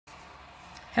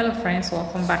Hello friends,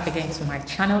 welcome back again to my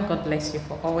channel. God bless you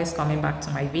for always coming back to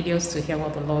my videos to hear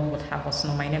what the Lord would have us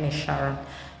know. My name is Sharon.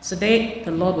 Today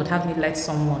the Lord would have me let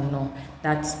someone know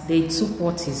that they took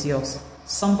what is yours.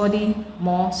 Somebody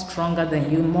more stronger than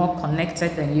you, more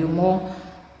connected than you, more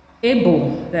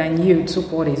able than you took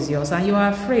what is yours, and you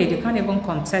are afraid. You can't even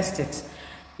contest it.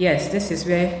 Yes, this is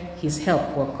where his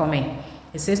help will come in.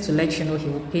 He says to let you know he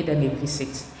will pay them a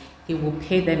visit. He will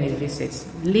pay them a visit.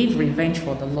 Leave revenge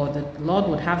for the Lord. The Lord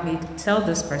would have me tell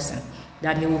this person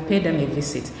that he will pay them a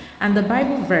visit. And the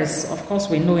Bible verse, of course,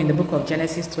 we know in the book of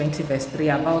Genesis 20 verse 3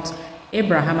 about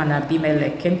Abraham and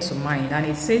Abimelech came to mind. And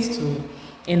it says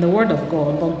in the word of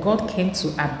God, but God came to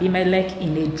Abimelech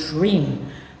in a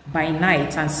dream by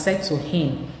night and said to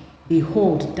him,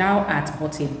 behold, thou art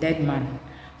but a dead man,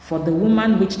 for the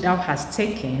woman which thou hast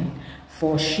taken,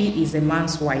 for she is a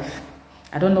man's wife.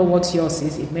 I don't know what yours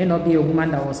is. It may not be a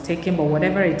woman that was taken, but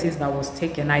whatever it is that was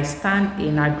taken, I stand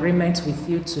in agreement with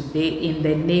you today in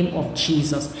the name of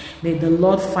Jesus. May the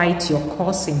Lord fight your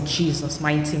cause in Jesus'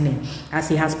 mighty name. As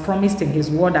he has promised in his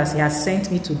word, as he has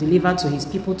sent me to deliver to his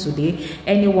people today,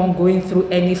 anyone going through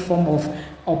any form of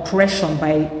oppression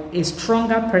by a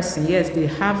stronger person, yes, they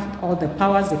have all the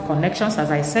powers, the connections, as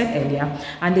I said earlier,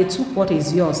 and they took what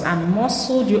is yours and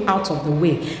muscled you out of the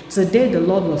way. Today the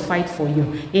Lord will fight for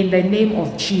you in the name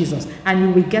of Jesus, and you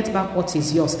will get back what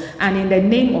is yours. And in the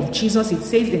name of Jesus, it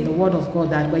says in the word of God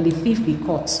that when the thief be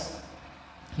caught,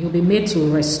 you'll be made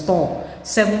to restore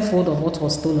sevenfold of what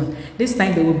was stolen. This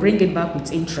time they will bring it back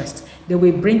with interest. They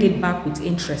will bring it back with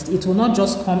interest. It will not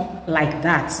just come like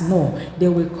that. No, they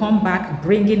will come back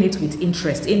bringing it with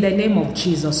interest in the name of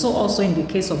Jesus. So also in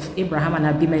the case of Abraham and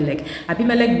Abimelech,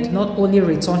 Abimelech did not only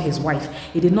return his wife,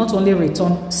 he did not only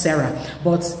return Sarah,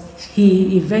 but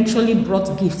he eventually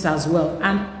brought gifts as well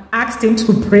and asked him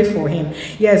to pray for him.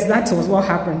 Yes, that was what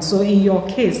happened. So in your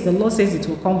case, the Lord says it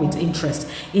will come with interest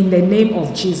in the name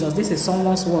of Jesus. This is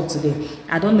someone's word today.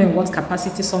 I don't know in what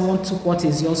capacity someone took what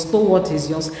is yours, stole what is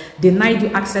yours, denied you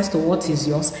access to what is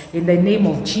yours. In the name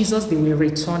of Jesus, they will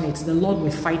return it. The Lord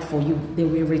will fight for you. They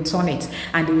will return it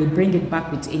and they will bring it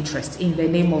back with interest in the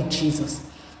name of Jesus.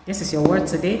 This is your word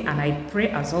today, and I pray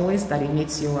as always that it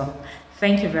meets you well.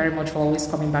 Thank you very much for always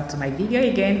coming back to my video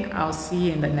again. I'll see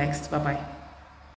you in the next. Bye-bye.